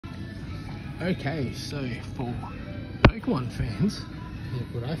Okay, so for Pokemon fans,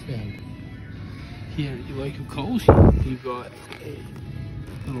 look what I found. Here at your local Coles, you've got a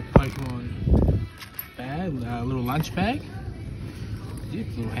little Pokemon bag, little lunch bag. Yep,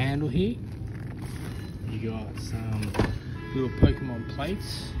 little handle here. You got some little Pokemon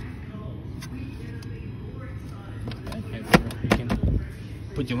plates. Okay, you can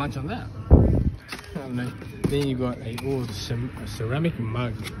put your lunch on that. I don't know. Then you got a ceramic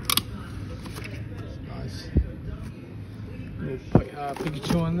mug. Nice. Little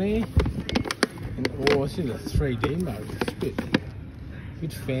Pikachu on there. And this is a 3D mug. It's a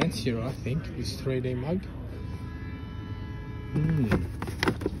bit fancier, I think, this 3D mug.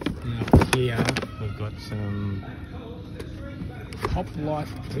 Now here we've got some Pop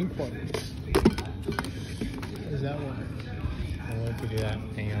Life drink bottles. Where's that one? I won't do that.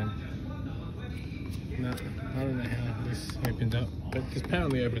 Hang on. No, I don't know how this opens up, but this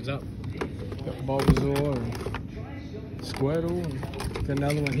apparently opens up. Got Bulbasaur and Squirtle, and got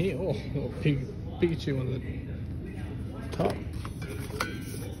another one here. Oh, little Pikachu on the top.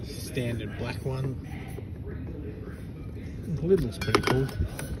 Standard black one. The lid looks pretty cool.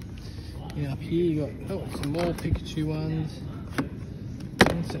 And up here you got some more Pikachu ones,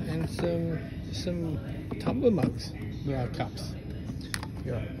 and some tumbler mugs, cups.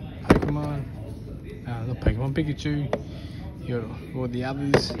 You got Pokemon. Not Pokemon, Pikachu. You got all the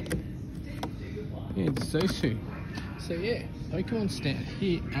others. Yeah, it's those two. So yeah, Pokemon stand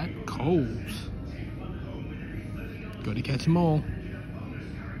here at Coles. Got to catch them all.